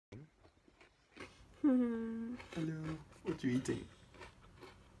Hello. What are you eating?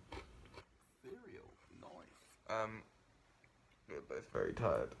 Cereal. Nice. We're both very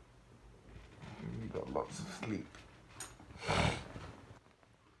tired. We got lots of sleep. Yeah,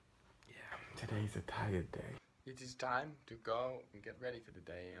 today's a tired day. It is time to go and get ready for the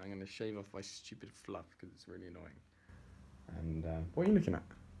day. I'm going to shave off my stupid fluff because it's really annoying. And what are you looking at?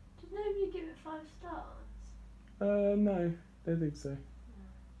 Did nobody give it 5 stars? No, don't think so. No.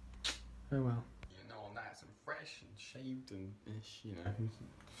 Oh well. You know, all nice and fresh and shaved and ish, you know,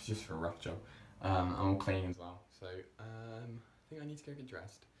 it's just for a rough job. I'm all clean as well, so I think I need to go get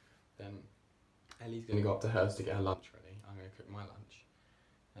dressed. Then Ellie's going to go up to hers to get her lunch ready. I'm going to cook my lunch.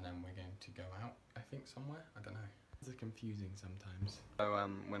 And then we're going to go out, I think, somewhere. I don't know. It's confusing sometimes. So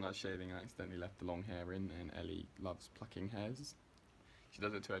when I was shaving, I accidentally left the long hair in, and Ellie loves plucking hairs. She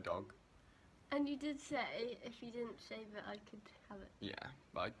does it to her dog. And you did say if you didn't shave it, I could have it. Yeah,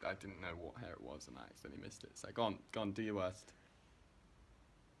 but I didn't know what hair it was, and I accidentally missed it. So go on, do your worst.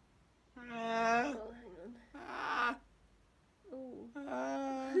 Oh, hang on.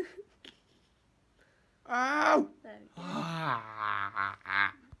 Oh. Ow! There we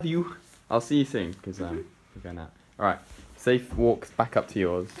go. You. I'll see you soon because we're going out. All right. Safe walks back up to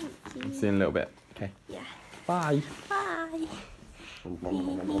yours. Thank you. See you in a little bit. Okay. Yeah. Bye. Bye. Time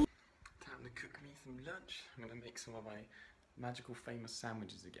to cook me some lunch. I'm gonna make some of my magical famous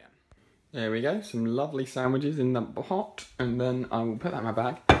sandwiches again. There we go. Some lovely sandwiches in the pot, and then I will put that in my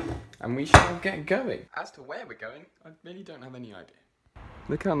bag, and we shall get going. As to where we're going, I really don't have any idea.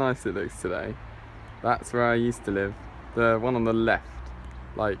 Look how nice it looks today. That's where I used to live. The one on the left,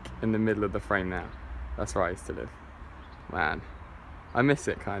 like in the middle of the frame now. That's where I used to live. Man, I miss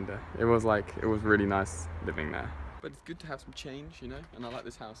it kinda. It was really nice living there. But it's good to have some change, you know, and I like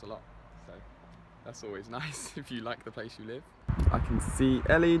this house a lot. So that's always nice if you like the place you live. I can see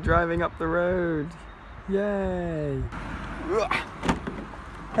Ellie driving up the road. Yay!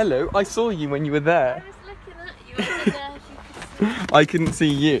 Hello, I saw you when you were there. I was looking at you. I don't know if you could see. I couldn't see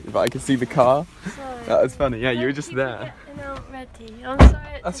you, but I could see the car. Sorry. That was funny. Yeah, you were just there. Ready. I'm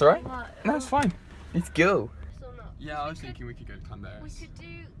sorry. That's alright. No, it's fine. Let's go. Still not. Yeah, I was thinking we could go to Clanberris. We could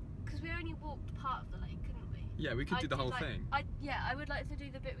do, because we only walked part of the lake, couldn't we? Yeah, we could do the whole thing. Yeah, I would like to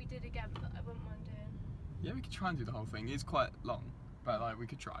do the bit we did again, but I wouldn't mind doing. Yeah, we could try and do the whole thing. It's quite long, but like we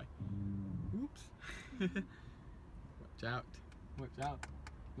could try. Oops. Watch out. Watch out.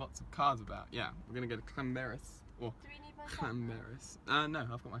 Lots of cars about. Yeah, we're going to go to Clanberris. Or Do we need my Clanberris. No,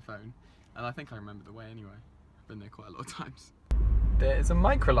 I've got my phone. And I think I remember the way anyway. I've been there quite a lot of times. There's a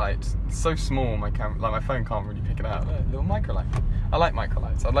microlight. It's so small, my phone can't really pick it out. Look, little microlight. I like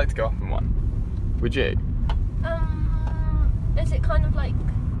microlights. I'd like to go up in one. Would you? Is it kind of like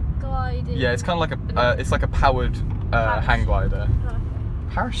gliding? Yeah, it's kind of like a it's like a powered hang glider. Oh, okay.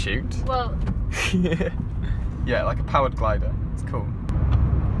 Parachute? Well. Yeah, like a powered glider. It's cool.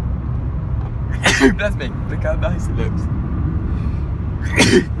 Bless me. Look how nice it looks.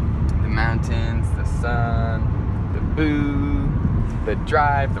 The mountains, the sun, the boo, the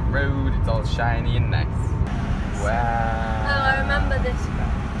drive, the road. It's all shiny and nice. Wow. Oh, I remember this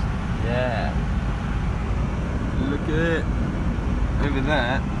fact. Yeah. Look at it. Over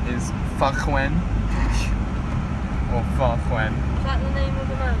there is Fachwen. Or Fachwen. Is that the name of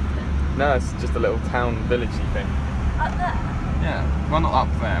the mountain? No, it's just a little town villagey thing. Up there? Yeah. Well, not up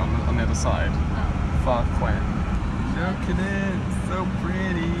there, on the other side. Oh. Fachwen. Look at it. It's so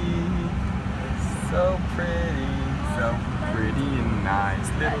pretty. It's so pretty. So pretty and nice.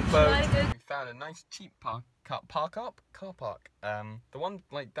 Little boat. We found a nice cheap car park. The one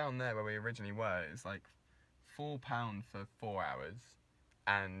like down there where we originally were is like £4 for 4 hours,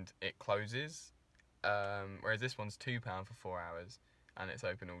 and it closes. Whereas this one's £2 for 4 hours, and it's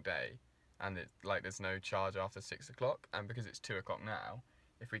open all day, and it's like there's no charge after 6 o'clock. And because it's 2 o'clock now,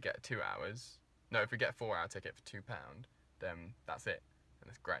 if we get if we get a 4-hour ticket for £2, then that's it, and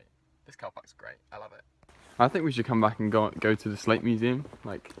it's great. This car park's great. I love it. I think we should come back and go to the Slate Museum,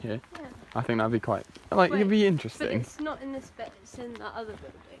 like here. Yeah. I think that'd be quite, it'd be interesting. But it's not in this bit, it's in that other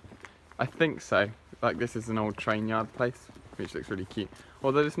building. I think so. Like this is an old train yard place, which looks really cute.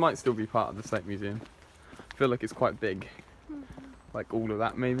 Although this might still be part of the Slate Museum. I feel like it's quite big. Like all of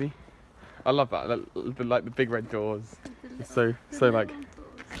that maybe. I love that, like the big red doors. It's so like,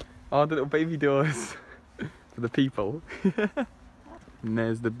 oh, the little baby doors for the people. And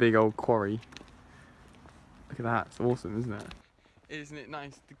there's the big old quarry. Look at that, it's awesome, isn't it? Isn't it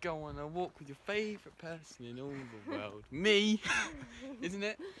nice to go on a walk with your favourite person in all the world? Me! Isn't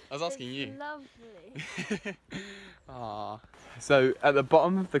it? I was asking you. Lovely. Ah. So at the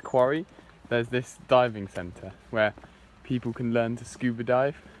bottom of the quarry, there's this diving centre where people can learn to scuba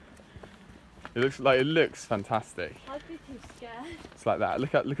dive. It looks fantastic. I'd be too scared. It's like that.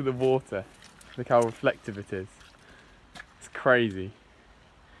 Look at the water. Look how reflective it is. It's crazy.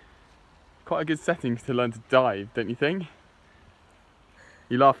 Quite a good setting to learn to dive, don't you think?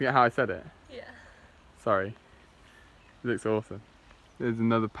 You laughing at how I said it? Yeah. Sorry. It looks awesome. There's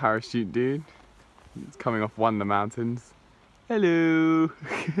another parachute dude. It's coming off one of the mountains. Hello!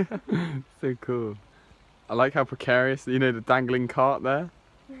 So cool. I like how precarious, you know, the dangling cart there?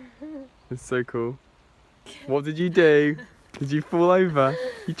 It's so cool. What did you do? Did you fall over?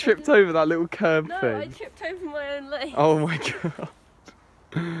 You tripped over that little curb thing. No, I tripped over my own leg. Oh my god.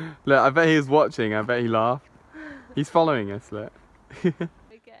 Look, I bet he was watching. I bet he laughed. He's following us, look. Okay.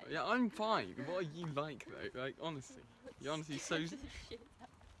 Yeah, I'm fine. What are you like though? Like, honestly. You're honestly so...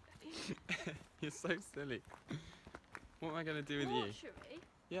 You're so silly. What am I going to do with you?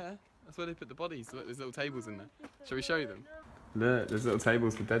 Yeah, that's where they put the bodies. Look, there's little tables in there. Shall we show you them? Look, there's little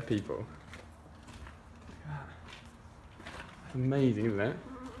tables for dead people. Amazing, isn't it?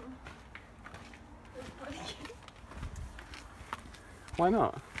 Why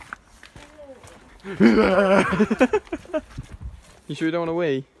not? You sure you don't want a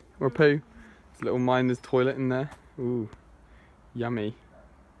wee? Or a poo? There's a little miner's toilet in there. Ooh, yummy.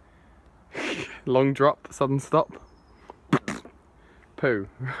 Long drop, sudden stop. Poo.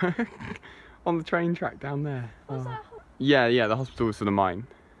 On the train track down there. Oh. Yeah, the hospital is for the mine.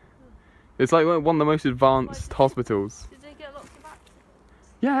 It's like one of the most advanced hospitals. Did they get lots of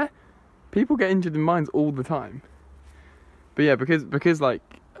accidents? Yeah, people get injured in mines all the time. But yeah, because like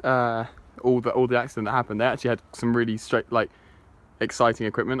all the accident that happened, they actually had some really exciting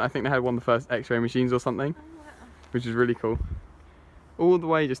equipment. I think they had one of the first X-ray machines or something, which is really cool. All the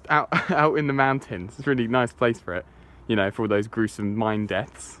way just out in the mountains. It's a really nice place for it, you know, for all those gruesome mine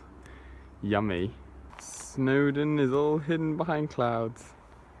deaths. Yummy. Snowdon is all hidden behind clouds.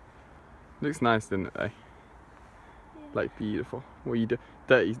 Looks nice, doesn't it though? Yeah. Like beautiful. What are you doing?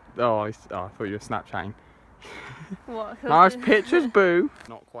 Dirty. Oh, I thought you were Snapchatting. What? Nice pictures, boo.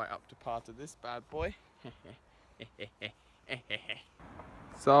 Not quite up to par to this bad boy.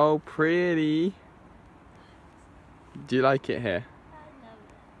 So pretty. Do you like it here?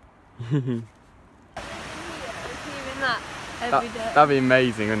 I love it. That every day. That'd be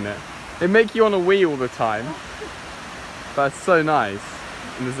amazing, wouldn't it? It'd make you on a wee all the time. That's so nice.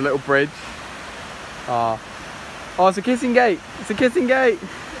 And there's a little bridge. Oh, it's a kissing gate. It's a kissing gate.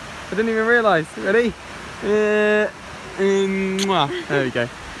 I didn't even realise. Ready? There we go.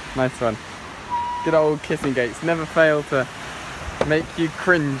 Nice one. Good old kissing gates. Never fail to make you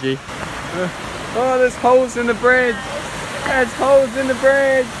cringy. Oh, there's holes in the bridge. There's holes in the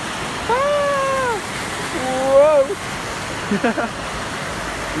bridge. Ah! Whoa.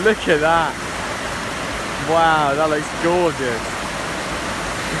 Look at that. Wow, that looks gorgeous.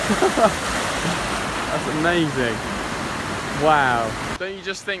 That's amazing. Wow. Don't you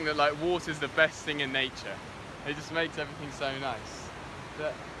just think that like water's the best thing in nature? It just makes everything so nice.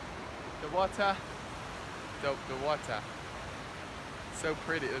 The water. The water. So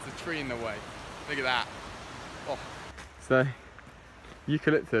pretty. There's a tree in the way. Look at that. Oh. So,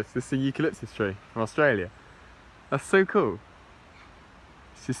 eucalyptus. This is a eucalyptus tree from Australia. That's so cool.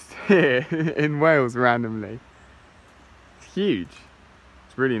 It's just here in Wales randomly. It's huge.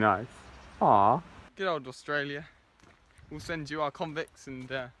 It's really nice. Aww. Good old Australia. We'll send you our convicts and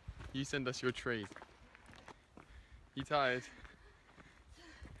you send us your trees. You tired?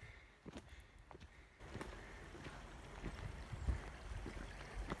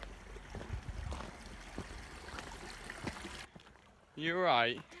 You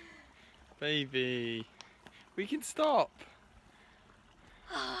alright? Baby. We can stop.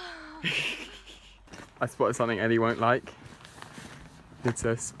 I spotted something Ellie won't like. It's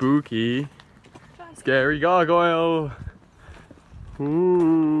a spooky, scary gargoyle.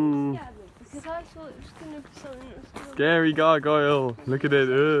 Ooh. Yeah, because I thought it was going to be something that was going Scary gargoyle. Look at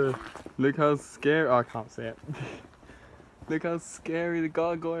it. Look how scary. Oh, I can't see it. Look how scary the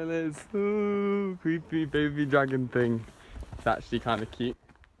gargoyle is. Ooh, creepy baby dragon thing. It's actually kind of cute.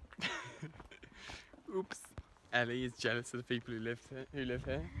 Oops. Ellie is jealous of the people who live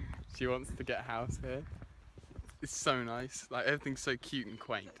here. She wants to get a house here. It's so nice. Like everything's so cute and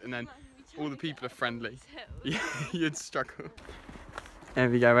quaint, and then all the people are friendly. Yeah, you'd struggle. There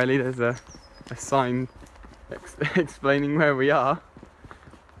we go, Ellie. There's a sign explaining where we are.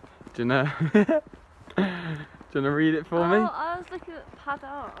 Do you wanna read it for me? Oh, I was looking at pad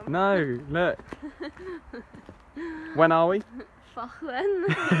arm. No, look. When are we? Fuck when.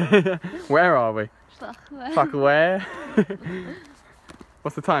 Where are we? Fuck when. Fuck where?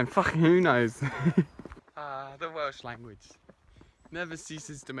 What's the time? Fucking who knows? The Welsh language never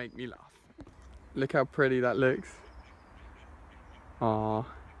ceases to make me laugh. Look how pretty that looks. Aww.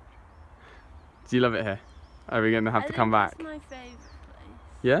 Do you love it here? Are we going to have to come back? It's my favourite place.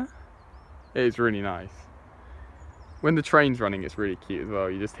 Yeah? It is really nice. When the train's running, it's really cute as well.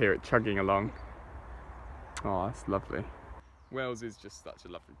 You just hear it chugging along. Oh, that's lovely. Wales is just such a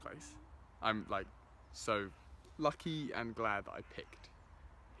lovely place. I'm like so lucky and glad that I picked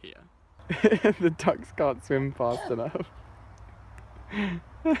here. The ducks can't swim fast enough.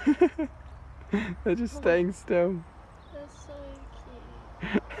 They're just staying still. They're so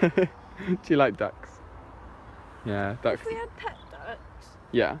cute. Do you like ducks? Yeah, ducks. If we had pet ducks,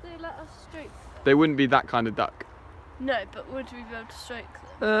 yeah, they let us stroke them. They wouldn't be that kind of duck. No, but would we be able to stroke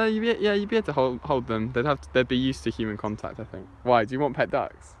them? You'd be able to hold them. They'd be used to human contact, I think. Why? Do you want pet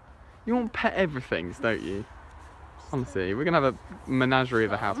ducks? You want pet everythings, don't you? Honestly, we're gonna have a menagerie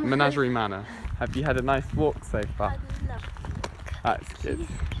of the house. Menagerie manor. Have you had a nice walk so far? I love it. That's good.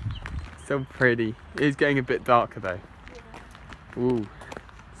 So pretty. It is getting a bit darker though. Yeah. Ooh,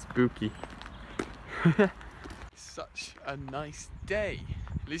 spooky. Such a nice day.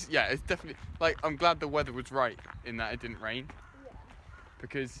 At least, yeah, it's definitely, like, I'm glad the weather was right in that it didn't rain. Yeah.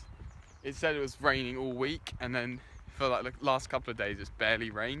 Because it said it was raining all week, and then for like the last couple of days it's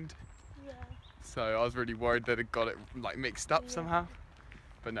barely rained. Yeah. So I was really worried that it got it like mixed up somehow.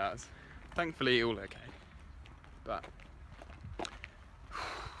 But no, it's thankfully all okay. But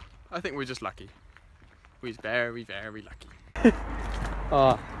I think we're just lucky. We're very, very lucky.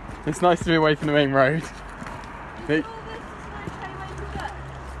 Oh, it's nice to be away from the main road.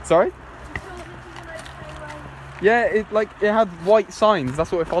 Sorry? Yeah, it had white signs.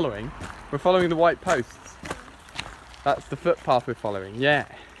 That's what we're following. We're following the white posts. That's the footpath we're following. Yeah.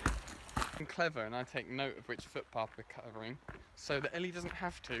 I'm clever and I take note of which footpath we're covering so that Ellie doesn't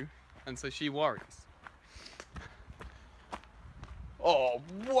have to, and so she worries. Oh,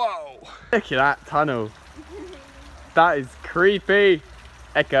 whoa! Look at that tunnel. That is creepy.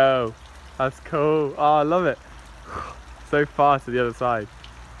 Echo. That's cool. Oh, I love it. So fast to the other side.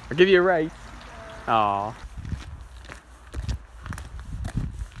 I'll give you a race. Aww.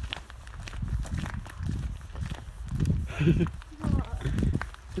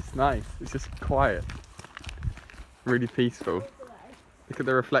 It's nice. It's just quiet. Really peaceful. Look at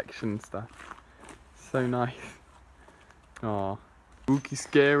the reflection stuff. So nice. Aww. Spooky,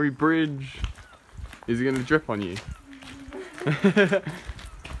 scary bridge. Is it going to drip on you?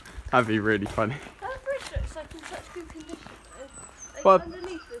 That'd be really funny. That bridge looks like in such good condition though. Well,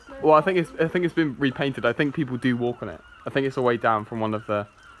 underneath there's no well, I think it's been repainted. I think people do walk on it. I think it's a way down from one of the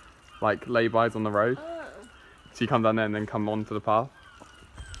like lay-bys on the road. Oh. So you come down there and then come onto the path.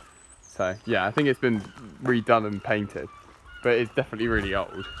 So yeah, I think it's been redone and painted, but it's definitely really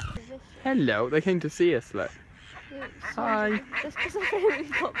old. Hello, they came to see us. Look. Hi. Just because I think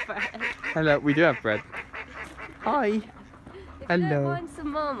we've got bread. Hello, we do have bread. Hi. If you don't mind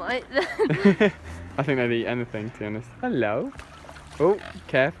some Marmite, then... I think they'd eat anything, to be honest. Hello. Oh,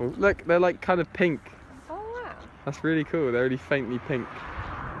 careful. Look, they're like kind of pink. Oh, wow. That's really cool. They're really faintly pink.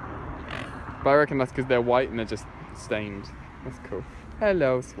 But I reckon that's because they're white and they're just stained. That's cool.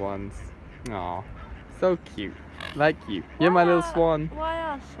 Hello, swans. Aw, so cute. Like you. You're my little swan. Why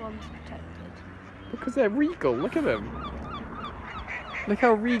are swans protected? Because they're regal. Look at them. Look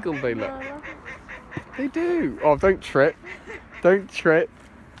how regal they look. They do. Oh, don't trip. Don't trip.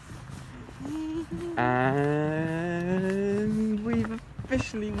 And we've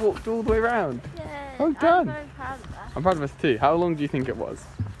officially walked all the way around. Yeah, well done. I'm very proud of that. I'm proud of us too. How long do you think it was?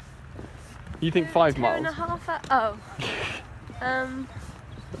 You think 5 miles? 2.5 hours. Oh.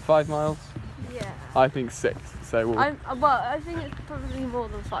 5 miles? Yeah. I think 6. So we'll... I think it's probably more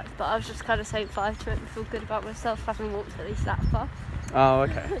than 5, but I was just kind of saying 5 to make me feel good about myself having walked at least that far. Oh,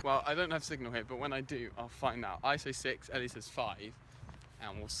 okay. Well, I don't have signal here, but when I do, I'll find out. I say 6, Ellie says 5,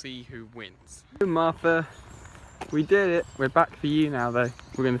 and we'll see who wins. Martha, we did it. We're back for you now, though.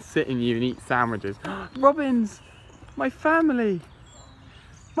 We're going to sit in you and eat sandwiches. Robins! My family!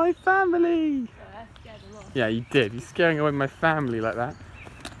 My family! Yeah, you did. You're scaring away my family like that.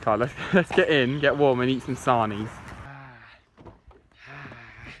 Come on, let's get in, get warm, and eat some sarnies.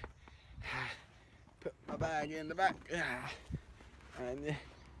 Put my bag in the back. And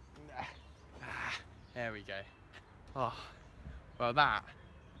there we go. Oh, well, that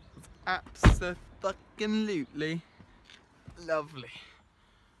was absolutely lovely.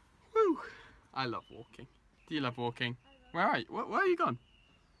 Woo! I love walking. Do you love walking? Where are you? Where are you gone?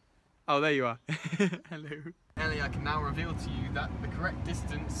 Oh, there you are. Hello. Ellie, I can now reveal to you that the correct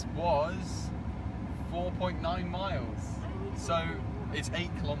distance was 4.9 miles. So it's 8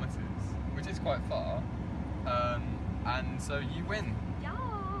 kilometers, which is quite far. And so you win. Yeah.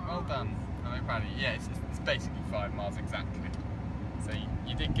 Well done. I'm very proud. proud of you. Yeah, it's basically 5 miles exactly. So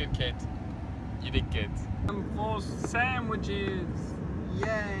you did good, kid. You did good. And 4 sandwiches.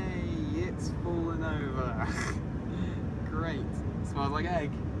 Yay! It's fallen over. Great. Smells like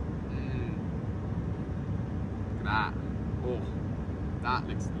egg. Look at that. Oh, that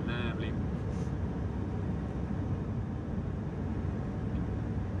looks lovely.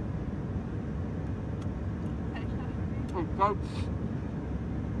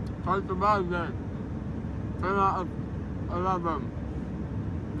 Close to bad then. 10 out of 11.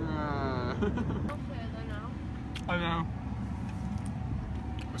 Yeah. I know.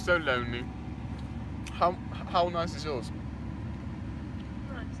 We're so lonely. How nice is yours?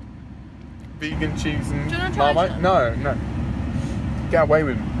 Nice. Vegan cheese and Do you want to try Marmite? some? No. Get away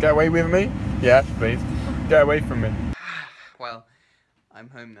with me? Yes, please. Get away from me. Well, I'm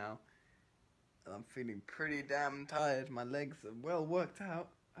home now. I'm feeling pretty damn tired. My legs are well worked out.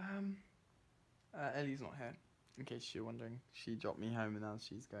 Ellie's not here, in case you're wondering. She dropped me home and now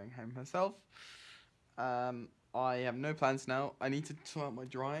she's going home herself. I have no plans now. I need to sort out my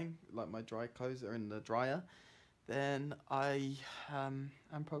drying, like my dry clothes are in the dryer. Then I'm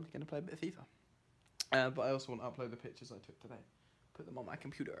probably going to play a bit of FIFA. But I also want to upload the pictures I took today. Put them on my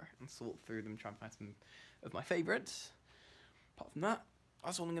computer and sort through them, try and find some of my favourites. Apart from that,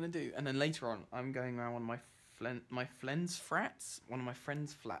 that's all I'm going to do. And then later on, I'm going around one of my friend's flats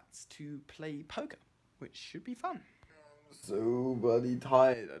to play poker, which should be fun. I'm so bloody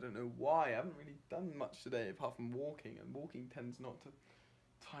tired. I don't know why. I haven't really done much today apart from walking, and walking tends not to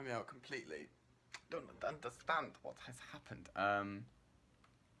tire me out completely. Don't understand what has happened.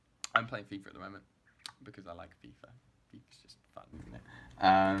 I'm playing FIFA at the moment because I like FIFA. FIFA's just fun, isn't it?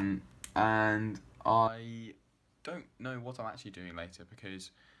 And I don't know what I'm actually doing later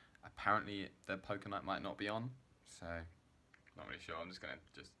because apparently the poker night might not be on, so not really sure. I'm just gonna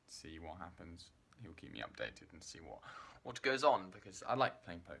see what happens. He'll keep me updated and see what goes on because I like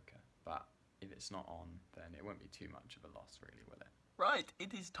playing poker, but if it's not on, then it won't be too much of a loss, really, will it? Right,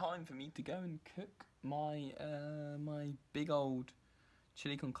 it is time for me to go and cook my my big old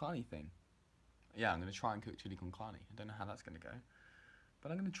chili con carne thing. Yeah, I'm gonna try and cook chili con carne. I don't know how that's gonna go,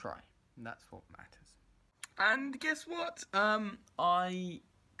 but I'm gonna try, and that's what matters. And guess what? I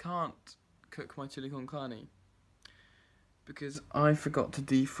can't cook my chili con carne because I forgot to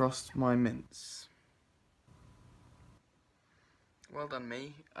defrost my mince. Well done,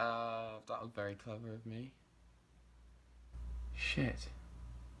 me. That was very clever of me. Shit.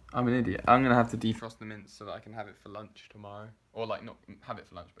 I'm an idiot. I'm gonna have to defrost the mince so that I can have it for lunch tomorrow. Or like, not have it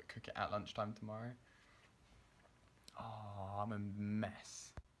for lunch, but cook it at lunchtime tomorrow. Oh, I'm a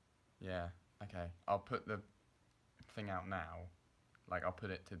mess. Yeah, okay. I'll put the thing out now. Like, I'll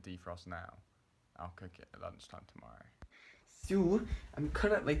put it to defrost now. I'll cook it at lunchtime tomorrow. So, I'm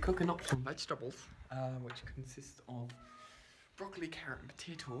currently cooking up some vegetables, which consist of broccoli, carrot, and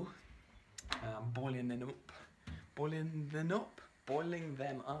potato. Boiling them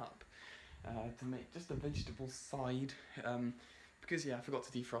up to make just a vegetable side. Because yeah, I forgot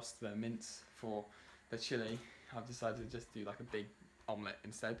to defrost the mince for the chili. I've decided to just do like a big omelette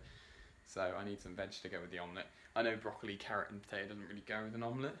instead. So I need some veg to go with the omelette. I know broccoli, carrot, and potato doesn't really go with an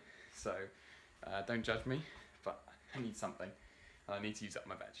omelette, so don't judge me. But I need something, and I need to use up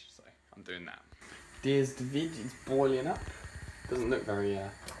my veg, so I'm doing that. There's the veg. It's boiling up. Doesn't look very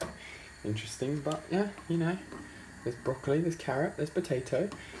interesting, but yeah, you know. There's broccoli, there's carrot, there's potato.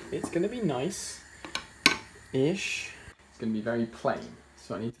 It's going to be nice-ish. It's going to be very plain,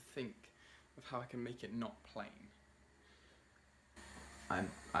 so I need to think of how I can make it not plain. I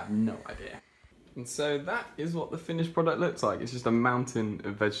have no idea. And so that is what the finished product looks like. It's just a mountain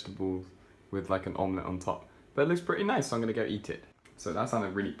of vegetables with like an omelette on top. But it looks pretty nice, so I'm going to go eat it. So that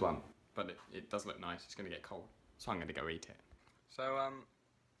sounded really blunt, but it does look nice. It's going to get cold, so I'm going to go eat it. So,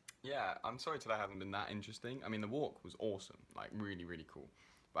 yeah, I'm sorry today hasn't been that interesting. I mean, the walk was awesome, like really, really cool.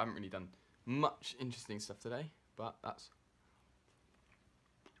 But I haven't really done much interesting stuff today, but that's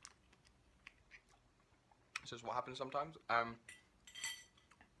just what happens sometimes.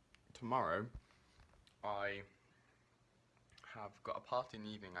 Tomorrow, I have got a party in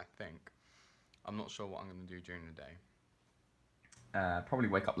the evening, I think. I'm not sure what I'm going to do during the day. Probably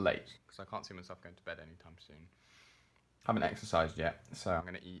wake up late, because I can't see myself going to bed anytime soon. Haven't exercised yet, so I'm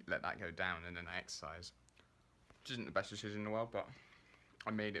going to let that go down and then I exercise. Which isn't the best decision in the world, but I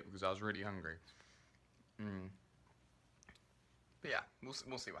made it because I was really hungry. But yeah, we'll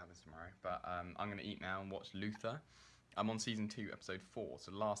see what happens tomorrow. But I'm going to eat now and watch Luther. I'm on season 2, episode 4, so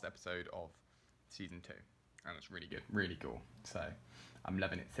the last episode of season 2. And it's really good, really cool. So I'm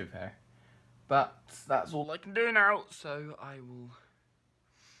loving it so far. But that's all I can do now, so I will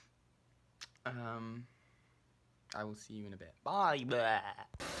I will see you in a bit. Bye.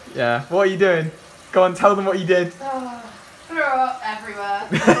 Yeah, what are you doing? Go on, tell them what you did. Threw up everywhere.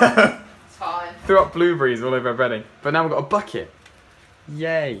 It's fine. Threw up blueberries all over our bedding. But now we've got a bucket.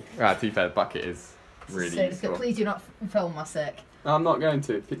 Yay. Ah, to be fair, the bucket is really useful. Please do not film my sick. No, I'm not going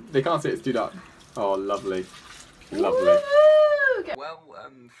to. They can't see it stood up. Oh, lovely. Lovely. Woo! Well,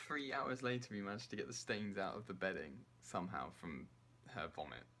 3 hours later we managed to get the stains out of the bedding somehow from her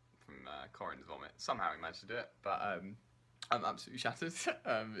vomit, from Corinne's vomit. Somehow we managed to do it, but I'm absolutely shattered.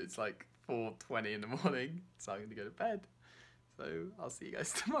 It's like 4:20 in the morning, so I'm going to go to bed. So I'll see you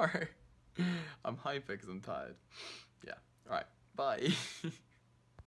guys tomorrow. I'm hyper because I'm tired. Yeah, alright, bye.